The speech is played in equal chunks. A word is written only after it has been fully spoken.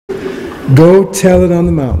Go tell it on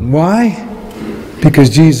the mountain. Why? Because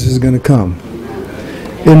Jesus is going to come.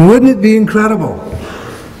 And wouldn't it be incredible?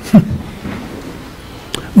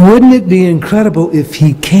 Wouldn't it be incredible if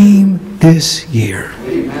He came this year?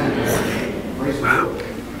 Wow.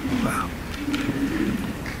 Wow.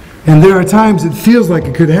 And there are times it feels like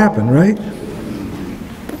it could happen, right?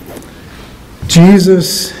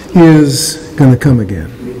 Jesus is going to come again.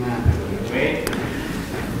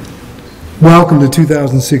 Welcome to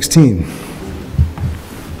 2016.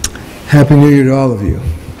 Happy New Year to all of you.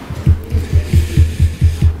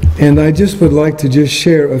 And I just would like to just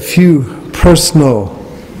share a few personal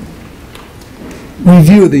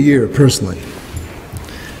review of the year personally.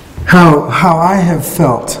 How I have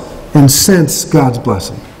felt and sensed God's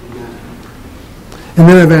blessing. And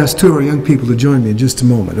then I've asked two of our young people to join me in just a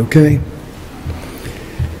moment, okay?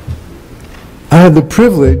 I had the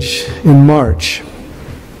privilege in March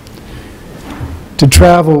to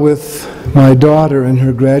travel with my daughter and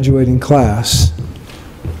her graduating class.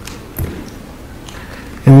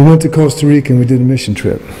 And we went to Costa Rica and we did a mission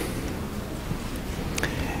trip.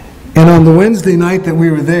 And on the Wednesday night that we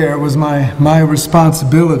were there, it was my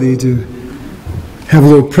responsibility to have a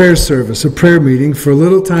little prayer service, a prayer meeting for a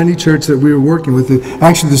little tiny church that we were working with.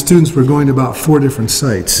 Actually, the students were going to about 4 different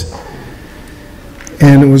sites.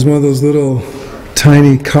 And it was one of those little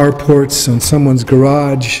tiny carports on someone's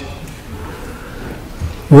garage,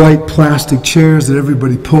 white plastic chairs that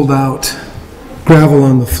everybody pulled out, gravel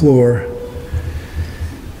on the floor,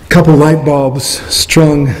 a couple light bulbs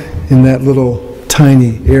strung in that little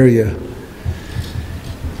tiny area.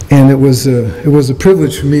 And it was a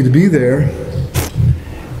privilege for me to be there.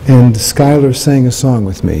 And Skylar sang a song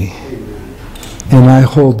with me. And I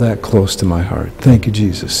hold that close to my heart. Thank you,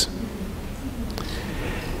 Jesus.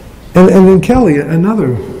 And then Kelly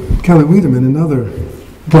Wiedemann, another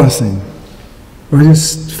blessing, where I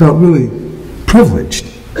just felt really privileged.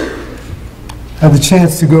 I had the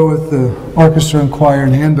chance to go with the orchestra and choir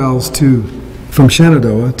and handbells from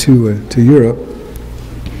Shenandoah to Europe.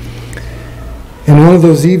 And one of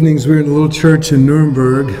those evenings we were in a little church in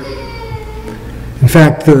Nuremberg. In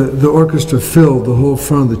fact, the orchestra filled the whole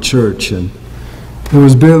front of the church, and there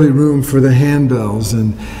was barely room for the handbells.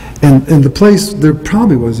 And the place, there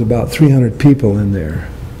probably was about 300 people in there.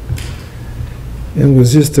 It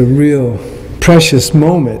was just a real precious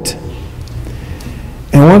moment.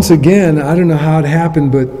 And once again, I don't know how it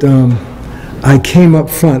happened, but I came up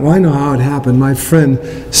front. Well, I know how it happened. My friend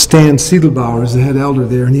Stan Siedelbauer is the head elder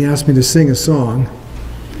there, and he asked me to sing a song.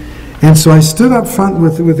 And so I stood up front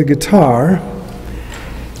with a guitar,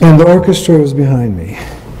 and the orchestra was behind me.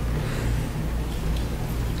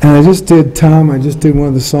 And I just did one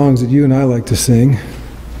of the songs that you and I like to sing,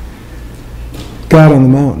 God on the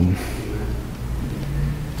Mountain.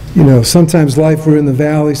 You know, sometimes life we're in the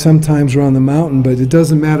valley, sometimes we're on the mountain, but it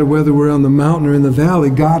doesn't matter whether we're on the mountain or in the valley,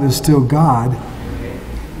 God is still God.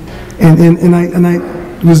 And I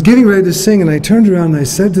was getting ready to sing, and I turned around and I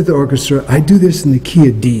said to the orchestra, I do this in the key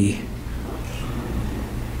of D.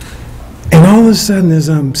 And all of a sudden, as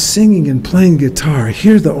I'm singing and playing guitar,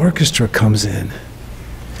 here the orchestra comes in.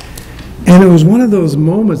 And it was one of those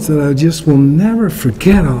moments that I just will never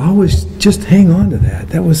forget. I'll always just hang on to that.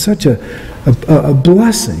 That was such a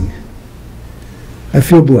blessing. I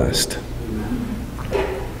feel blessed.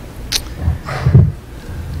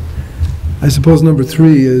 I suppose number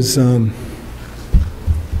 3 is it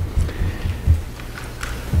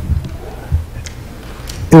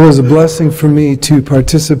was a blessing for me to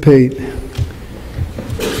participate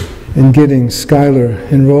in getting Skylar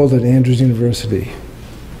enrolled at Andrews University.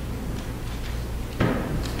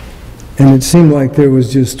 And it seemed like there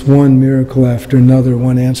was just one miracle after another,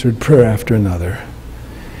 one answered prayer after another.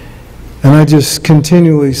 And I just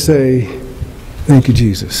continually say, thank you,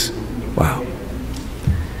 Jesus. Wow.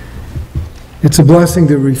 It's a blessing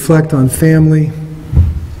to reflect on family.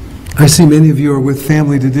 I see many of you are with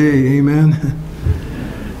family today, amen?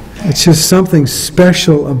 It's just something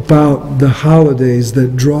special about the holidays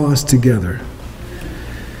that draw us together.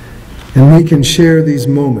 And we can share these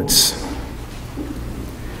moments.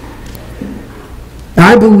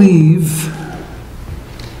 I believe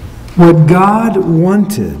what God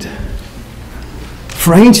wanted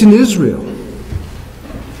for ancient Israel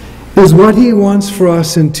is what He wants for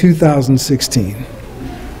us in 2016.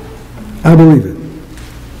 I believe it.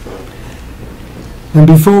 And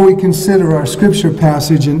before we consider our scripture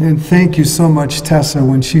passage, and thank you so much, Tessa,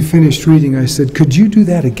 when she finished reading, I said, could you do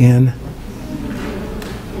that again?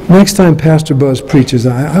 Next time Pastor Buzz preaches,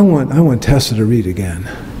 I want Tessa to read again.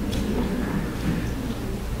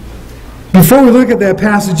 Before we look at that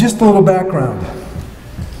passage, just a little background.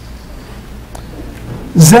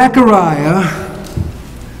 Zechariah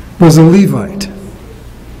was a Levite.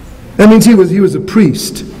 That means he was a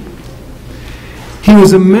priest. He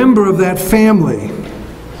was a member of that family.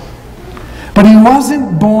 But he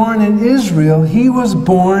wasn't born in Israel. He was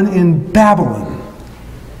born in Babylon.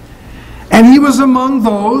 And he was among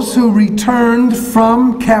those who returned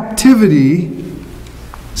from captivity.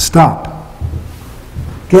 Stop.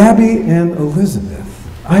 Gabby and Elizabeth,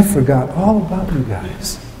 I forgot all about you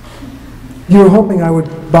guys. You were hoping I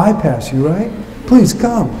would bypass you, right? Please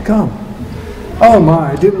come. Oh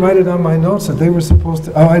my, I didn't write it on my notes that they were supposed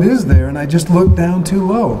to. Oh, it is there, and I just looked down too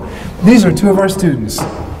low. These are two of our students.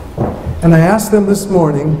 And I asked them this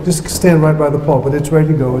morning, just stand right by the pulpit, it's ready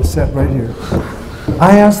to go, it's set right here.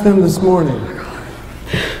 I asked them this morning,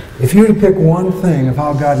 if you were to pick one thing of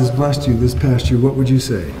how God has blessed you this past year, what would you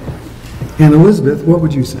say? And Elizabeth, what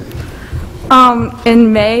would you say?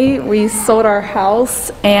 In May, we sold our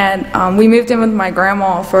house, and we moved in with my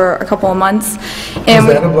grandma for a couple of months. And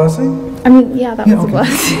Is that a blessing? I mean, yeah, that was a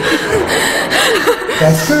blessing.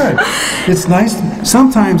 That's good. It's nice.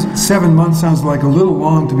 Sometimes 7 months sounds like a little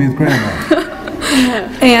long to be with grandma.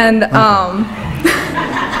 And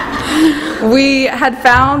we had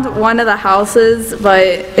found one of the houses, but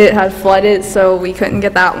it had flooded, so we couldn't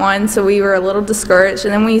get that one. So we were a little discouraged.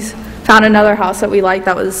 And then we found another house that we liked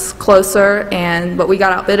that was closer, but we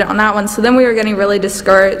got outbid on that one. So then we were getting really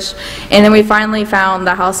discouraged. And then we finally found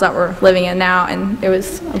the house that we're living in now, and it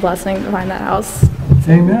was a blessing to find that house.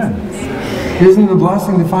 Amen. Isn't it a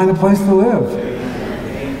blessing to find a place to live?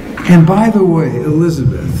 And by the way,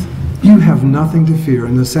 Elizabeth, you have nothing to fear.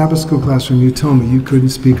 In the Sabbath school classroom, you told me you couldn't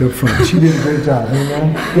speak up front. She did a great job.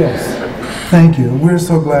 Amen? Yes. Thank you. We're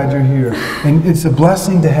so glad you're here. And it's a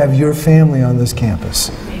blessing to have your family on this campus.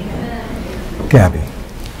 Gabby.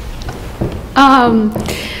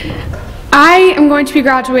 I am going to be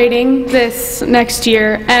graduating this next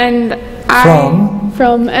year, and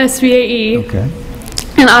from SVAE. Okay.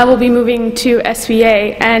 And I will be moving to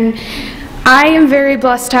SVA, and I am very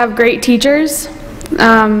blessed to have great teachers.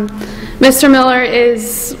 Mr. Miller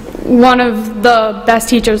is one of the best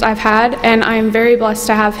teachers I've had, and I am very blessed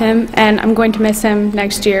to have him, and I'm going to miss him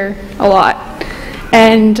next year a lot.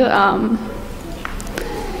 And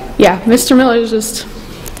yeah, Mr. Miller is just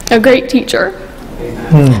a great teacher.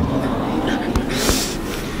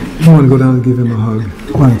 You want to go down and give him a hug?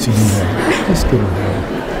 Why don't you do that? Just give him a hug.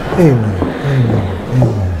 Amen.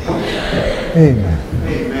 Amen. Amen.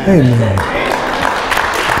 Amen.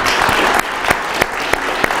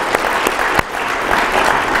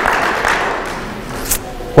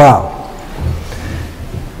 Wow.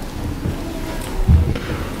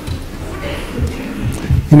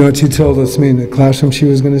 You know what she told us in the classroom she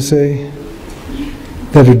was going to say?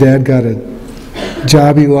 That her dad got a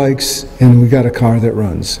job he likes and we got a car that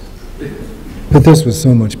runs. But this was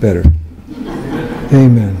so much better.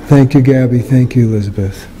 Amen. Thank you, Gabby. Thank you,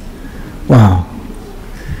 Elizabeth. Wow.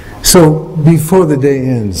 So, before the day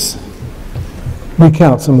ends, we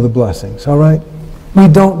count some of the blessings, all right? We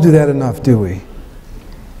don't do that enough, do we?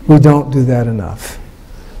 We don't do that enough.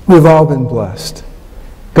 We've all been blessed.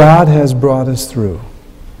 God has brought us through.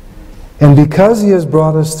 And because He has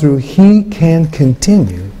brought us through, He can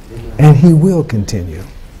continue, and He will continue.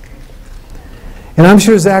 And I'm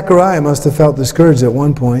sure Zechariah must have felt discouraged at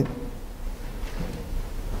one point,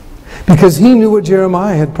 because he knew what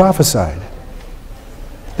Jeremiah had prophesied,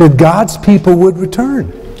 that God's people would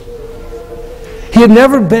return. He had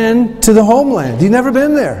never been to the homeland. He'd never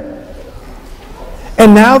been there.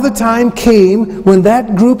 And now the time came when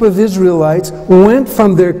that group of Israelites went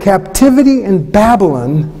from their captivity in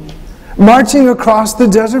Babylon, marching across the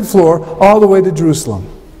desert floor all the way to Jerusalem.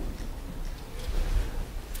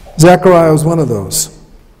 Zechariah was one of those.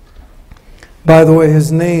 By the way,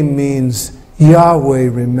 his name means Yahweh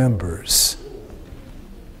remembers.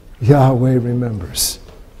 Yahweh remembers.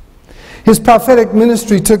 His prophetic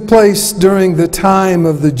ministry took place during the time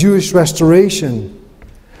of the Jewish restoration,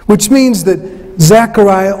 which means that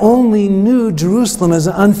Zechariah only knew Jerusalem as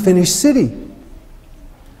an unfinished city.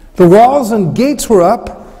 The walls and gates were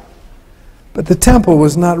up, but the temple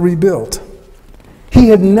was not rebuilt. He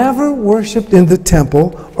had never worshipped in the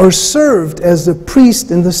temple or served as a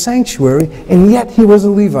priest in the sanctuary, and yet he was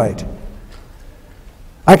a Levite.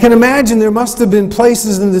 I can imagine there must have been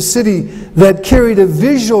places in the city that carried a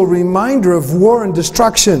visual reminder of war and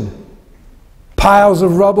destruction. Piles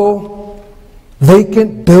of rubble,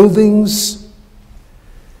 vacant buildings.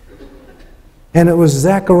 And it was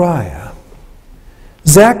Zechariah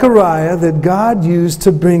that God used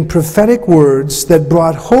to bring prophetic words that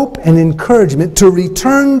brought hope and encouragement to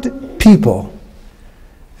returned people.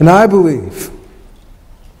 And I believe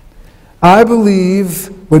I believe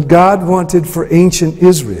what God wanted for ancient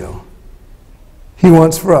Israel, He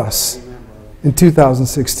wants for us in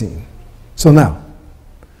 2016. So now,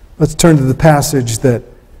 let's turn to the passage that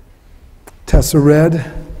Tessa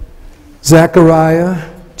read. Zechariah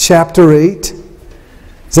chapter 8.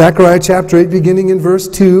 Zechariah chapter 8, beginning in verse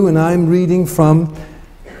 2, and I'm reading from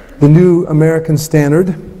the New American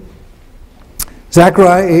Standard.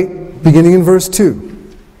 Zechariah 8, beginning in verse 2.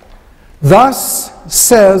 Thus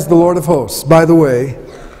says the Lord of hosts. By the way,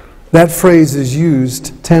 that phrase is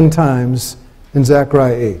used 10 times in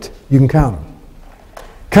Zechariah 8. You can count them.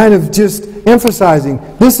 Kind of just emphasizing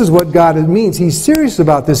this is what God means. He's serious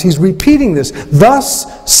about this. He's repeating this.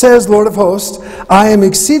 Thus says Lord of hosts, I am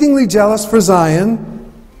exceedingly jealous for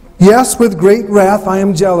Zion. Yes, with great wrath I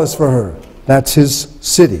am jealous for her. That's His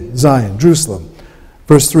city, Zion, Jerusalem.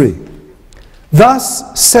 Verse 3.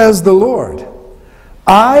 Thus says the Lord,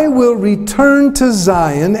 I will return to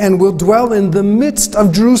Zion and will dwell in the midst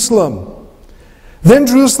of Jerusalem. Then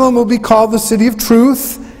Jerusalem will be called the city of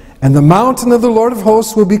truth, and the mountain of the Lord of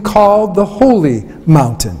hosts will be called the holy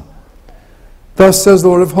mountain. Thus says the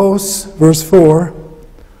Lord of hosts, verse 4,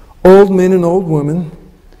 old men and old women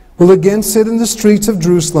will again sit in the streets of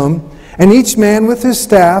Jerusalem, and each man with his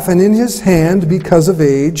staff and in his hand because of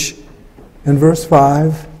age. And verse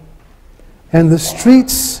 5, and the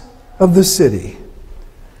streets of the city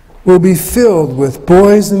will be filled with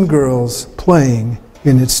boys and girls playing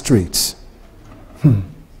in its streets.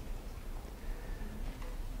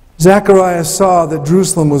 Zechariah saw that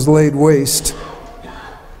Jerusalem was laid waste.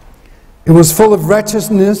 It was full of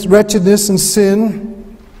wretchedness and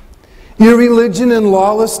sin. Irreligion and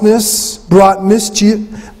lawlessness brought mischief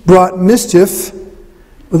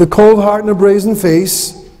with a cold heart and a brazen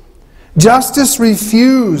face. Justice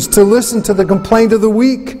refused to listen to the complaint of the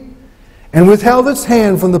weak and withheld its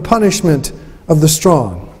hand from the punishment of the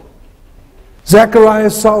strong.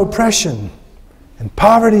 Zechariah saw oppression and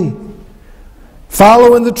poverty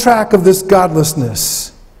follow in the track of this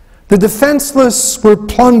godlessness. The defenseless were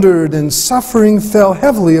plundered, and suffering fell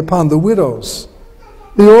heavily upon the widows,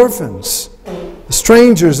 the orphans, the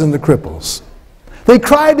strangers, and the cripples. They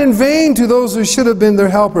cried in vain to those who should have been their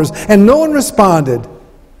helpers, and no one responded.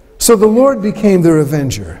 So the Lord became their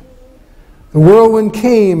avenger. The whirlwind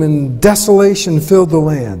came, and desolation filled the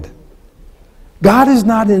land. God is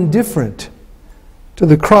not indifferent to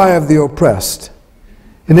the cry of the oppressed.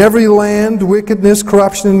 In every land, wickedness,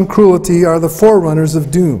 corruption, and cruelty are the forerunners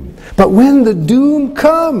of doom. But when the doom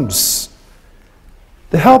comes,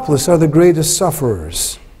 the helpless are the greatest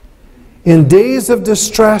sufferers. In days of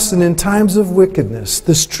distress and in times of wickedness,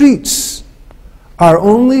 the streets are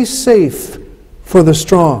only safe for the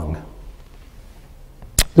strong.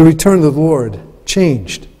 The return of the Lord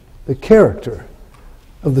changed the character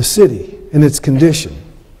of the city and its condition.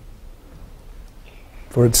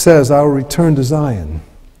 For it says, I will return to Zion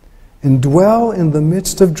and dwell in the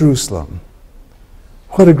midst of Jerusalem.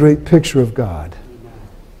 What a great picture of God.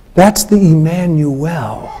 That's the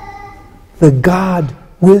Emmanuel, the God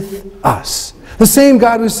with us. The same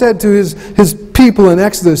God who said to his people in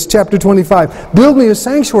Exodus chapter 25, build me a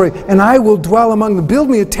sanctuary and I will dwell among them. Build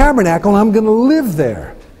me a tabernacle and I'm going to live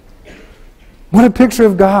there. What a picture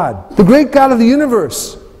of God. The great God of the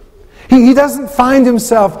universe. He doesn't find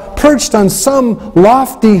himself perched on some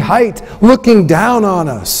lofty height looking down on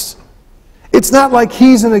us. It's not like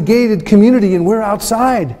he's in a gated community and we're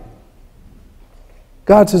outside.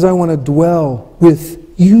 God says, I want to dwell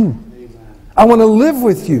with you. I want to live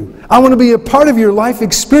with you. I want to be a part of your life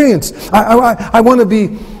experience. I want to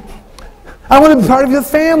be part of your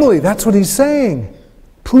family. That's what he's saying.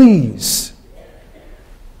 Please.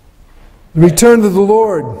 The return to the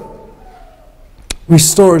Lord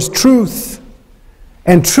restores truth,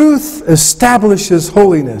 and truth establishes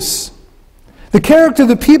holiness. The character of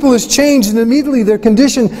the people is changed, and immediately their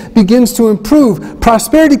condition begins to improve.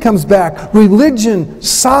 Prosperity comes back. Religion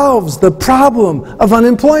solves the problem of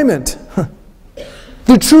unemployment.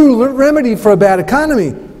 The true remedy for a bad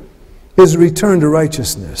economy is a return to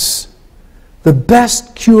righteousness. The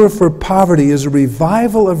best cure for poverty is a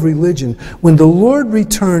revival of religion. When the Lord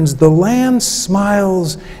returns, the land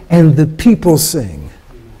smiles and the people sing.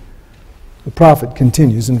 The prophet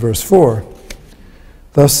continues in verse 4.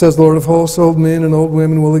 Thus says the Lord of hosts, old men and old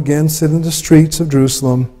women will again sit in the streets of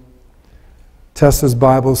Jerusalem. Tessa's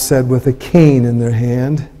Bible said with a cane in their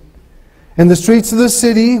hand. And the streets of the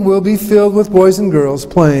city will be filled with boys and girls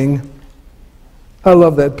playing. I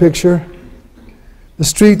love that picture. The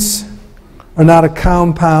streets are not a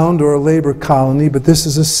compound or a labor colony, but this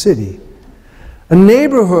is a city. A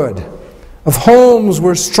neighborhood of homes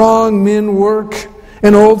where strong men work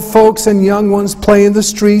and old folks and young ones play in the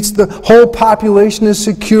streets. The whole population is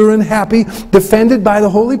secure and happy, defended by the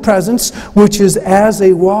holy presence, which is as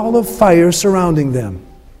a wall of fire surrounding them.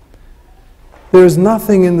 There is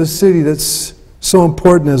nothing in the city that's so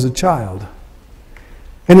important as a child.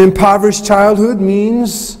 An impoverished childhood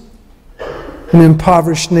means an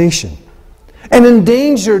impoverished nation. An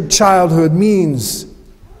endangered childhood means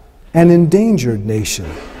an endangered nation.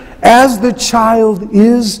 As the child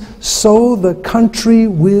is, so the country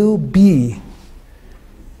will be.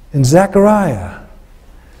 And Zechariah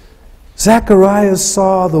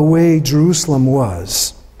saw the way Jerusalem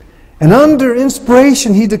was. And under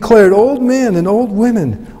inspiration, he declared, old men and old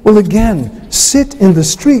women will again sit in the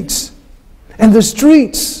streets. And the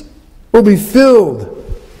streets will be filled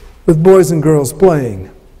with boys and girls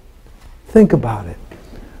playing. Think about it.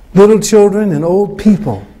 Little children and old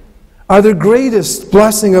people are the greatest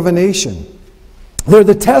blessing of a nation. They're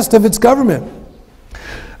the test of its government.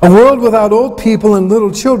 A world without old people and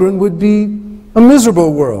little children would be a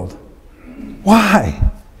miserable world.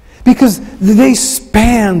 Why? Because they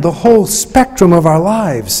span the whole spectrum of our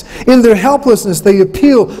lives. In their helplessness, they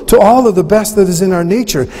appeal to all of the best that is in our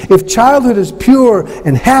nature. If childhood is pure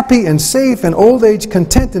and happy and safe and old age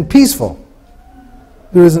content and peaceful,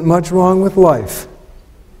 there isn't much wrong with life.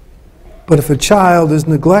 But if a child is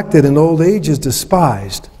neglected and old age is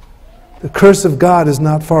despised, the curse of God is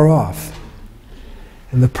not far off.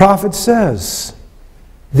 And the prophet says,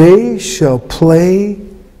 they shall play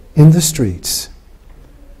in the streets.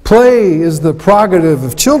 Play is the prerogative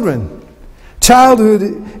of children.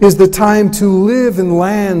 Childhood is the time to live in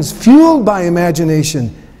lands fueled by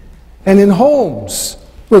imagination and in homes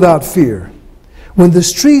without fear. When the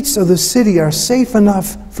streets of the city are safe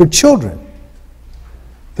enough for children,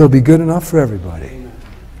 they'll be good enough for everybody.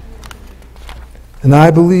 And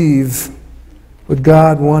I believe what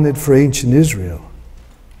God wanted for ancient Israel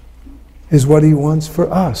is what He wants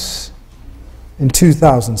for us in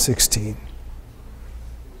 2016.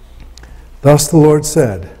 Thus the Lord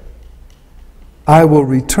said, I will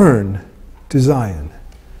return to Zion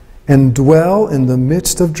and dwell in the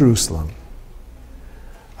midst of Jerusalem.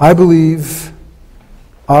 I believe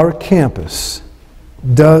our campus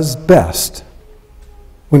does best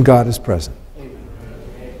when God is present.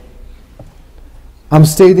 I'm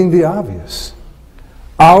stating the obvious.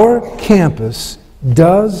 Our campus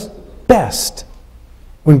does best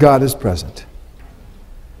when God is present.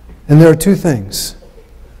 And there are two things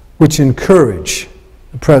which encourage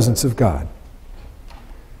the presence of God.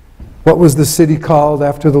 What was the city called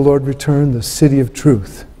after the Lord returned? The city of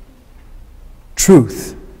truth.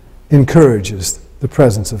 Truth encourages the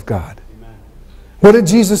presence of God. Amen. What did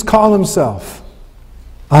Jesus call Himself?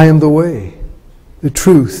 I am the way, the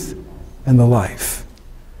truth, and the life.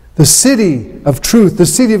 The city of truth, the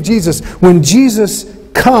city of Jesus. When Jesus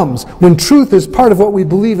comes, when truth is part of what we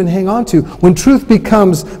believe and hang on to, when truth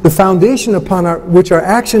becomes the foundation upon which our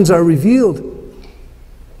actions are revealed,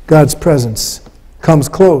 God's presence comes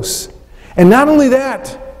close. And not only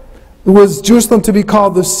that, was Jerusalem to be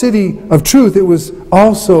called the city of truth, it was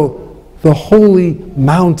also the holy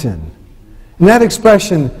mountain. And that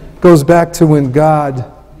expression goes back to when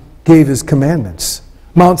God gave His commandments.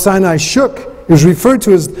 Mount Sinai shook. It was referred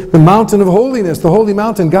to as the mountain of holiness, the holy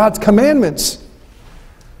mountain, God's commandments.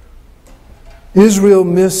 Israel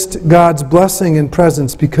missed God's blessing and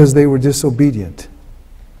presence because they were disobedient.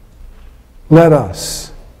 Let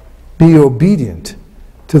us be obedient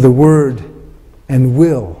to the word and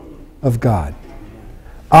will of God.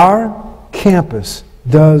 Our campus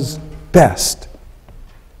does best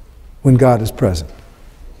when God is present.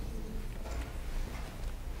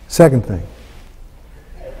 Second thing,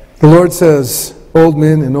 the Lord says, old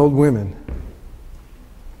men and old women.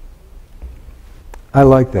 I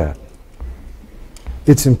like that.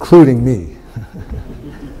 It's including me.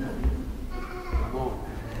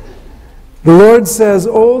 The Lord says,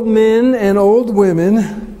 old men and old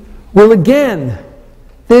women will again,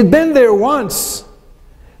 they'd been there once,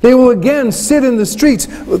 they will again sit in the streets.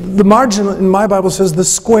 The margin in my Bible says the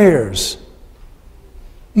squares.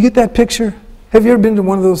 You get that picture? Have you ever been to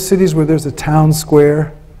one of those cities where there's a town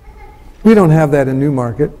square? We don't have that in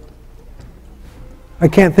Newmarket. I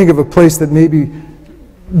can't think of a place that maybe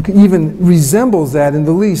even resembles that in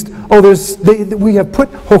the least. We have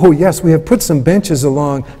put some benches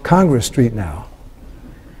along Congress Street now.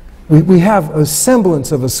 We have a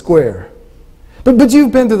semblance of a square. But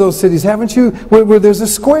you've been to those cities, haven't you, where there's a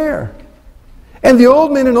square. And the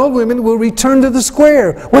old men and old women will return to the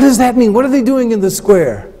square. What does that mean? What are they doing in the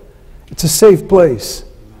square? It's a safe place.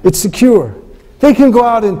 It's secure. They can go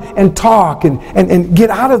out and talk and get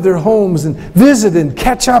out of their homes and visit and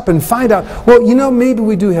catch up and find out, well, you know, maybe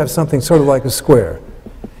we do have something sort of like a square.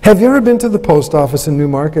 Have you ever been to the post office in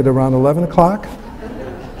Newmarket around 11 o'clock?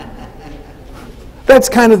 That's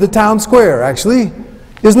kind of the town square, actually.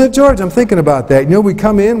 Isn't it, George? I'm thinking about that. You know, we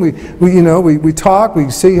come in, we talk, we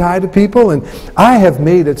say hi to people, and I have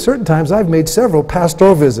made, at certain times, I've made several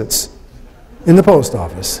pastoral visits in the post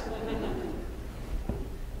office.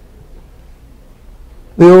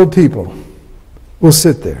 The old people will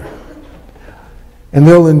sit there, and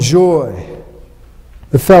they'll enjoy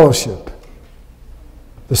the fellowship,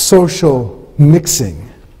 the social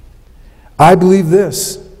mixing. I believe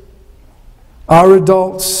this: our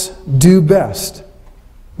adults do best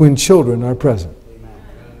when children are present.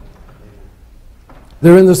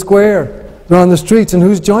 They're in the square, they're on the streets, and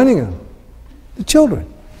who's joining them? The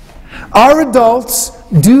children. Our adults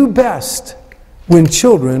do best when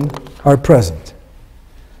children are present.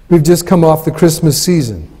 We've just come off the Christmas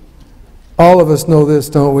season. All of us know this,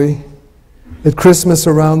 don't we? That Christmas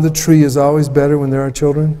around the tree is always better when there are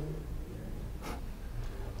children.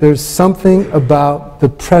 There's something about the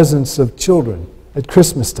presence of children at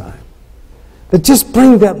Christmas time that just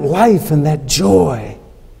bring that life and that joy.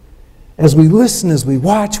 As we listen, as we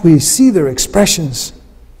watch, we see their expressions.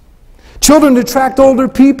 Children attract older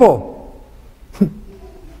people.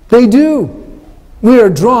 They do. We are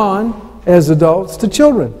drawn as adults to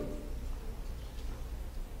children.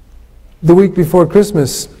 The week before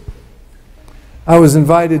Christmas, I was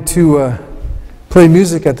invited to play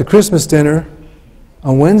music at the Christmas dinner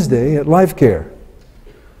on Wednesday at Life Care.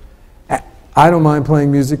 I don't mind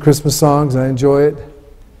playing music, Christmas songs, I enjoy it,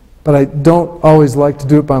 but I don't always like to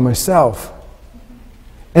do it by myself.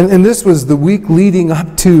 And this was the week leading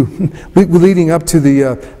up to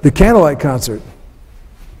the candlelight concert.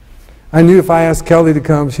 I knew if I asked Kelly to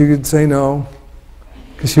come, she would say no,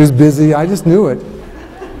 because she was busy. I just knew it.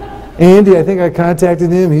 Andy, I think I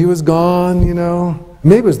contacted him. He was gone, you know.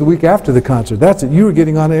 Maybe it was the week after the concert. That's it. You were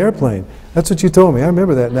getting on an airplane. That's what you told me. I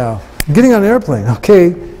remember that now. Getting on an airplane.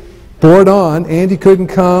 Okay. Board on. Andy couldn't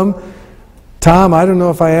come. Tom, I don't know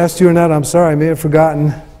if I asked you or not. I'm sorry. I may have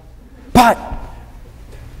forgotten. But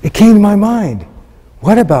it came to my mind.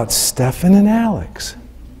 What about Stephen and Alex?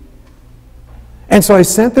 And so I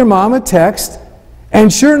sent their mom a text.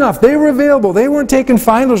 And sure enough, they were available. They weren't taking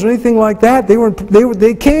finals or anything like that.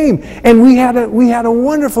 They came, and we had a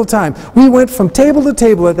wonderful time. We went from table to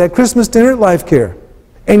table at that Christmas dinner at Life Care.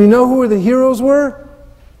 And you know who the heroes were?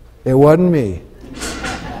 It wasn't me.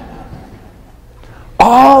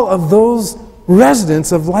 All of those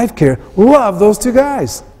residents of Life Care love those two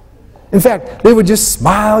guys. In fact, they would just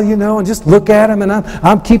smile, you know, and just look at them, and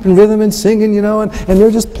I'm keeping rhythm and singing, you know, and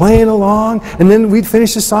they're just playing along. And then we'd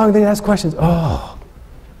finish the song, and they'd ask questions. Oh,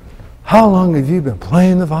 how long have you been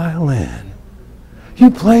playing the violin? You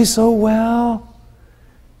play so well.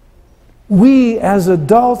 We as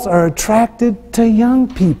adults are attracted to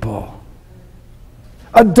young people.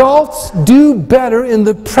 Adults do better in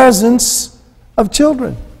the presence of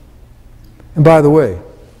children. And by the way,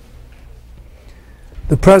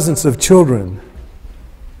 the presence of children,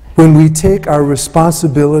 when we take our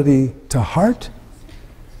responsibility to heart,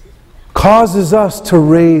 causes us to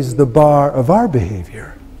raise the bar of our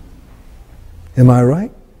behavior. Am I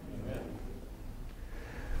right?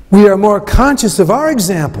 We are more conscious of our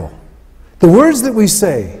example, the words that we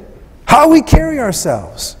say, how we carry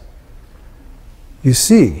ourselves. You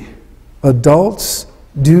see, adults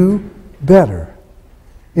do better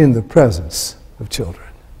in the presence of children.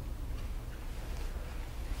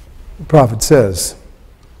 The prophet says,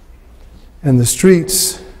 and the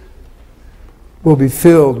streets will be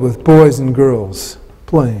filled with boys and girls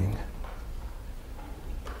playing.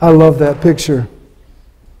 I love that picture.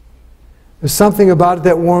 There's something about it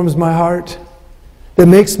that warms my heart, that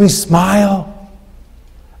makes me smile.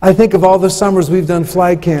 I think of all the summers we've done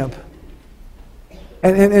flag camp.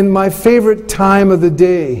 And my favorite time of the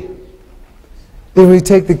day is when we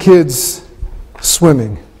take the kids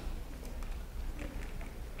swimming.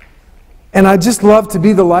 And I just love to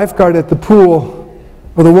be the lifeguard at the pool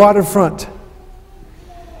or the waterfront.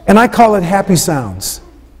 And I call it happy sounds.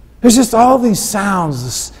 There's just all these sounds,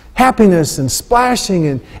 this happiness and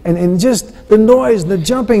splashing and just the noise and the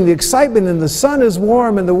jumping, the excitement, and the sun is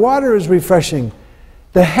warm and the water is refreshing.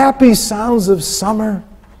 The happy sounds of summer.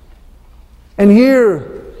 And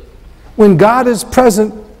here, when God is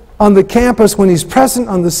present on the campus, when He's present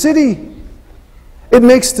on the city, it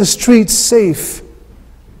makes the streets safe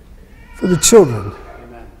for the children.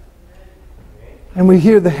 And we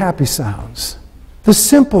hear the happy sounds, the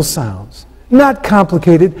simple sounds, not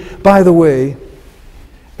complicated. By the way,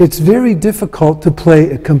 it's very difficult to play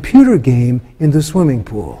a computer game in the swimming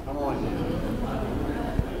pool.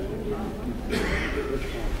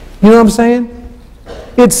 You know what I'm saying?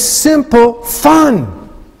 It's simple fun.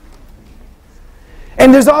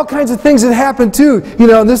 And there's all kinds of things that happen too. You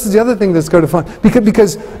know, and this is the other thing that's kind of fun.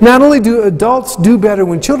 Because not only do adults do better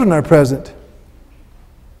when children are present,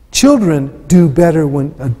 children do better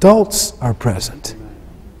when adults are present.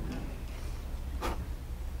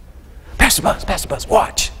 Pastor Buzz,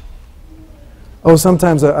 watch. Oh,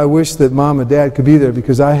 sometimes I wish that Mom and Dad could be there,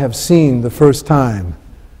 because I have seen the first time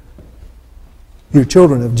your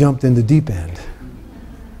children have jumped in the deep end,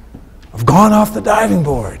 have gone off the diving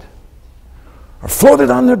board, or floated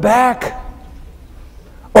on their back,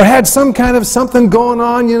 or had some kind of something going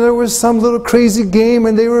on. You know, there was some little crazy game,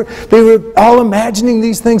 and they were all imagining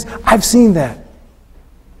these things. I've seen that.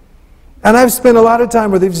 And I've spent a lot of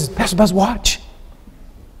time where they've just, Pastor Buzz, watch.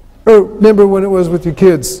 Or remember when it was with your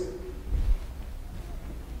kids,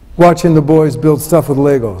 watching the boys build stuff with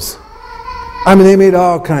Legos. I mean, they made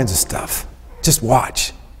all kinds of stuff. Just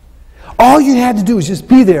watch. All you had to do was just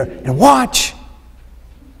be there and watch.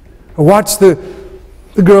 Or watch the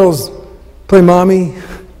girls play mommy,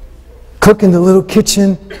 cook in the little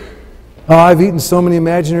kitchen. Oh, I've eaten so many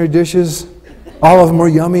imaginary dishes. All of them were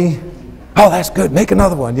yummy. Oh, that's good. Make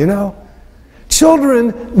another one, you know.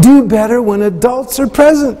 Children do better when adults are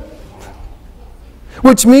present.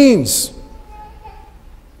 Which means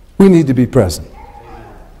we need to be present.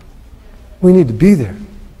 We need to be there.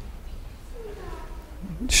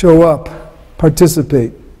 Show up.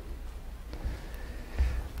 Participate.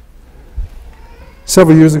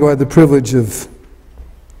 Several years ago, I had the privilege of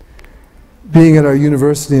being at our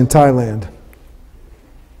university in Thailand,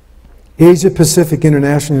 Asia Pacific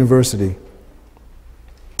International University,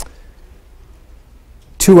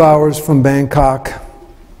 2 hours from Bangkok.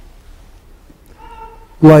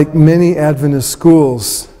 Like many Adventist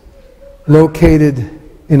schools, located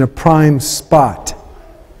in a prime spot,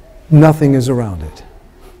 nothing is around it.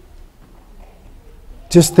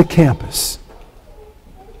 Just the campus.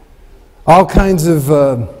 All kinds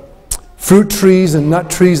of fruit trees and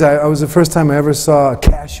nut trees. I was the first time I ever saw a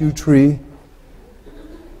cashew tree.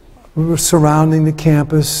 We were surrounding the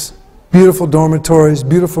campus. Beautiful dormitories,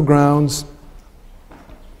 beautiful grounds.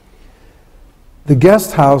 The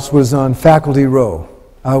guest house was on Faculty Row.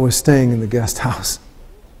 I was staying in the guest house.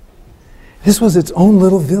 This was its own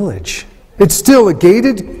little village. It's still a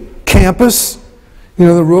gated campus. You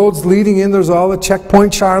know, the roads leading in, there's all the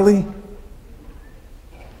checkpoint Charlie.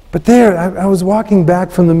 But there, I was walking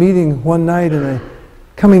back from the meeting one night, and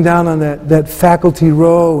coming down on that Faculty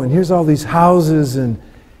Row, and here's all these houses, and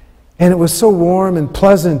it was so warm and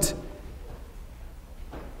pleasant.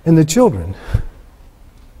 And the children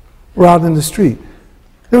were out in the street.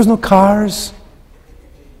 There was no cars,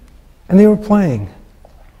 and they were playing.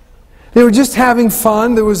 They were just having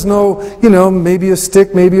fun. There was no, you know, maybe a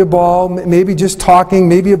stick, maybe a ball, maybe just talking,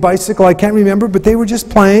 maybe a bicycle. I can't remember, but they were just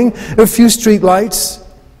playing. A few street lights.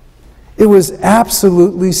 It was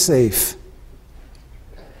absolutely safe.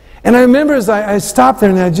 And I remember as I stopped there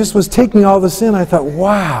and I just was taking all this in, I thought,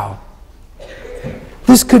 wow,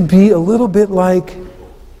 this could be a little bit like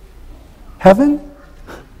heaven.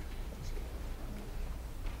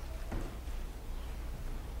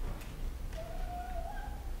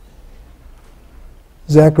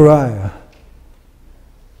 Zechariah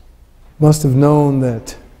must have known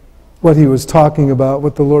that what he was talking about,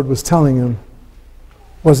 what the Lord was telling him,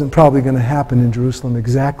 wasn't probably going to happen in Jerusalem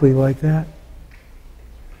exactly like that.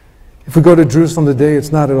 If we go to Jerusalem today,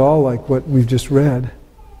 it's not at all like what we've just read.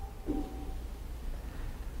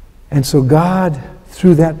 And so God,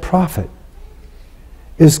 through that prophet,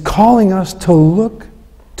 is calling us to look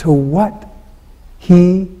to what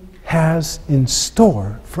He has in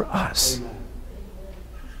store for us. Amen.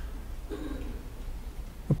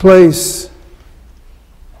 A place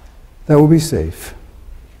that will be safe.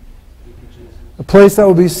 A place that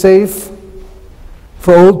will be safe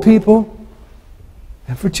for old people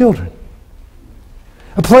and for children.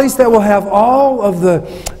 A place that will have all of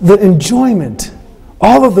the enjoyment,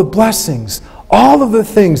 all of the blessings, all of the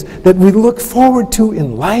things that we look forward to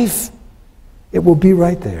in life. It will be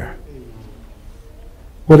right there.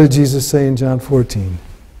 What did Jesus say in John 14?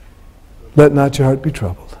 Let not your heart be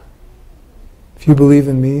troubled. If you believe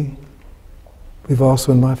in me, believe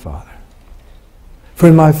also in my Father. For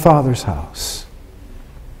in my Father's house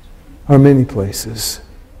are many places.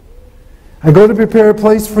 I go to prepare a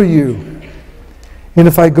place for you. And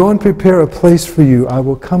if I go and prepare a place for you, I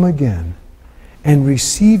will come again and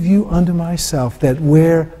receive you unto myself, that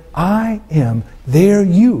where I am, there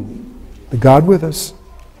you, the God with us,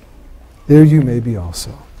 there you may be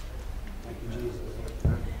also.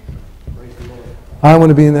 I want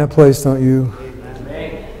to be in that place, don't you?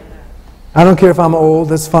 I don't care if I'm old,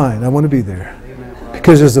 that's fine. I want to be there.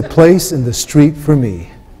 Because there's a place in the street for me.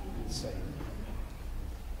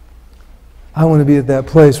 I want to be at that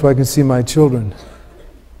place where I can see my children,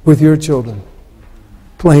 with your children,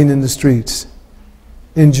 playing in the streets,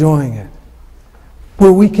 enjoying it.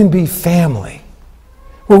 Where we can be family.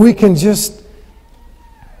 Where we can just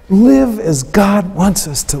live as God wants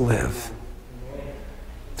us to live.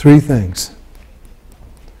 3 things.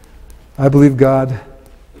 I believe God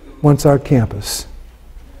wants our campus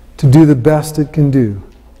to do the best it can do,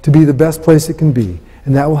 to be the best place it can be,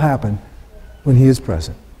 and that will happen when He is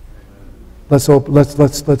present.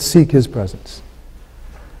 Let's seek His presence.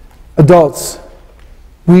 Adults,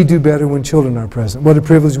 we do better when children are present. What a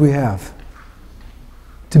privilege we have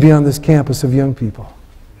to be on this campus of young people.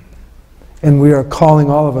 And we are calling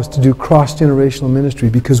all of us to do cross-generational ministry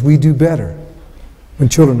because we do better when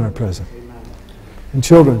children are present. And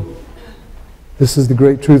children, this is the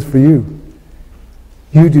great truth for you.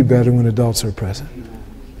 You do better when adults are present.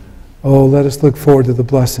 Oh, let us look forward to the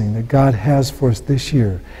blessing that God has for us this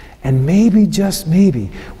year. And maybe, just maybe,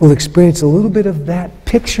 we'll experience a little bit of that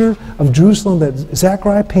picture of Jerusalem that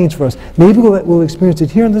Zechariah paints for us. Maybe we'll experience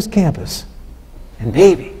it here on this campus. And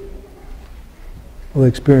maybe we'll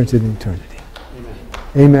experience it in eternity.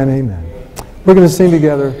 Amen, amen. We're going to sing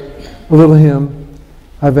together a little hymn.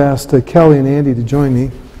 I've asked Kelly and Andy to join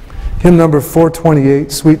me. Hymn number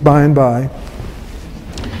 428, Sweet By and By,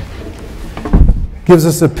 gives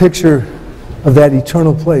us a picture of that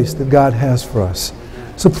eternal place that God has for us.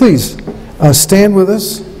 So please, stand with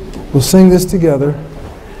us. We'll sing this together.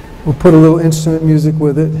 We'll put a little instrument music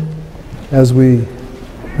with it as we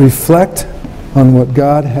reflect on what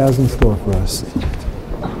God has in store for us.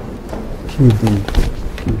 Key D.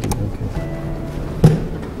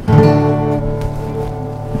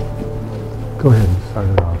 Go ahead and start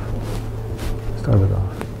it off. Start it off.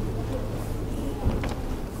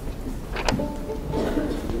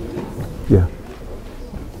 Yeah.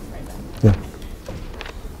 Yeah.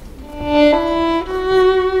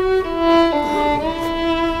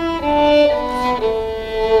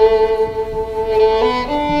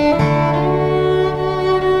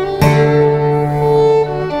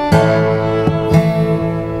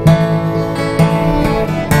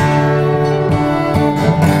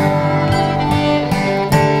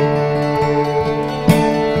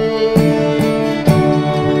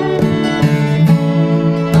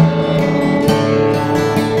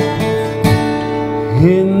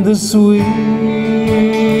 In the sweet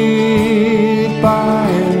by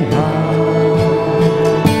and by,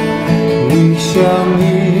 we shall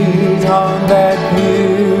meet on that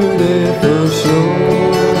beautiful shore.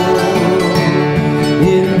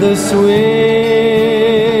 In the sweet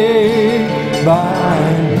by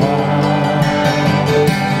and by,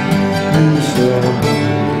 we shall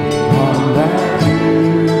meet on that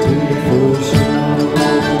beautiful shore.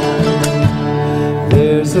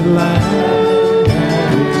 There's a land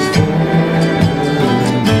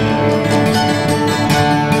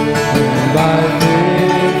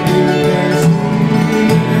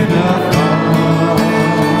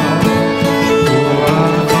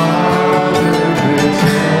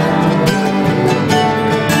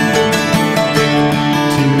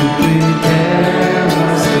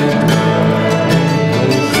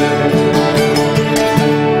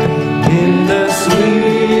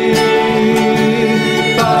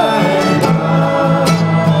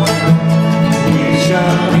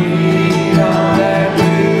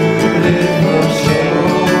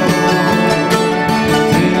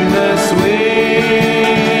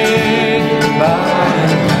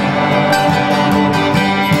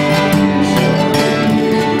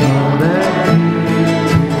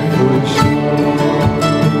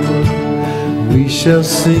shall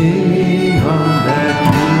sing on that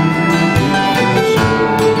beautiful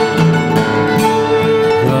shore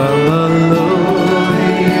the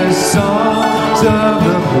melodious songs of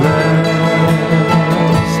the blessed,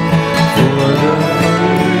 for the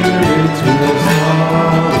spirits will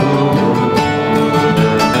follow.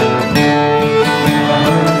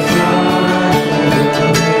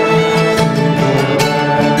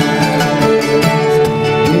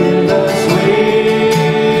 In the sweet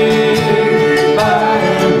by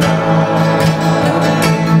and by,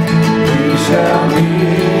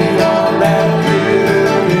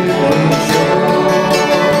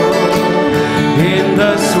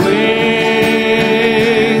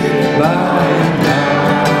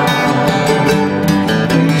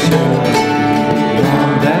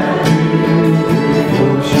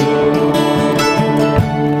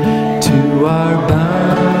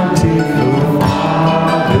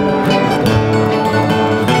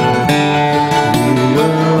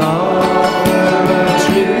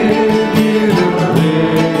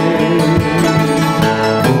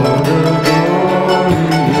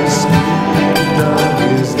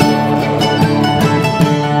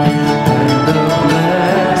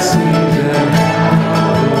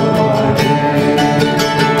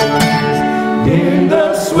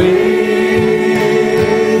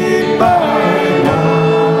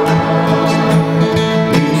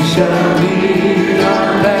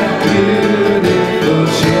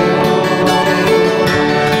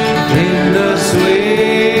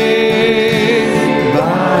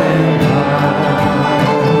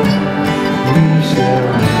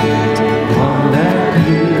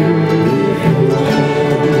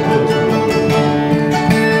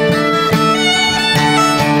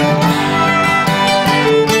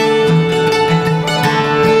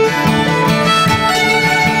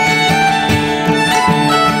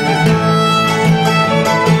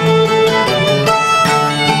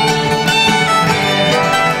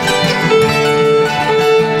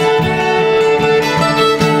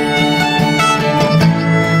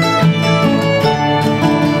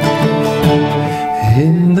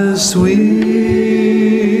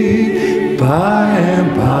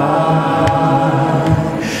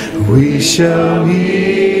 shall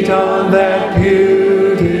meet on that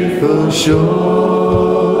beautiful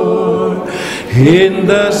shore in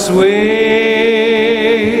the sway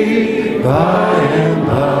by and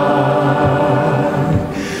by.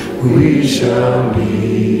 We shall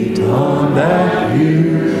meet on that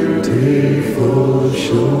beautiful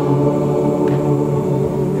shore.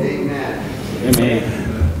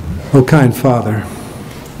 Amen. Oh, kind Father,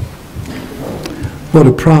 what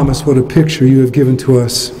a promise, what a picture you have given to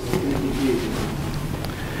us,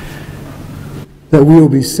 that we will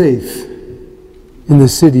be safe in the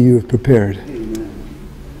city you have prepared,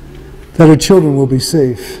 that our children will be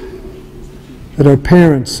safe, that our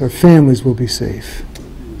parents, our families will be safe.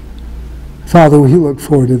 Father, we look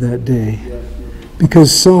forward to that day,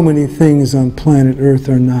 because so many things on planet Earth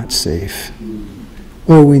are not safe.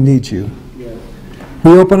 Oh, we need you.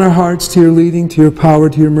 We open our hearts to your leading, to your power,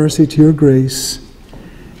 to your mercy, to your grace.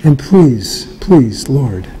 And please, please,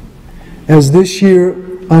 Lord, as this year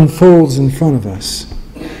unfolds in front of us,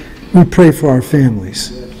 we pray for our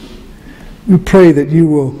families. We pray that you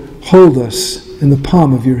will hold us in the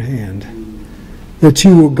palm of your hand, that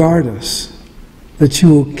you will guard us, that you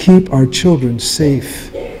will keep our children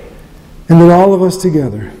safe, and that all of us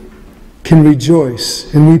together can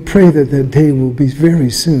rejoice. And we pray that that day will be very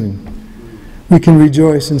soon. We can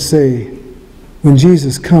rejoice and say, when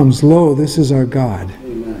Jesus comes, lo, this is our God.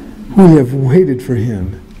 We have waited for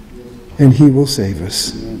him, and he will save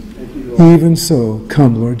us. Even so,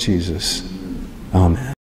 come, Lord Jesus.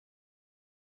 Amen.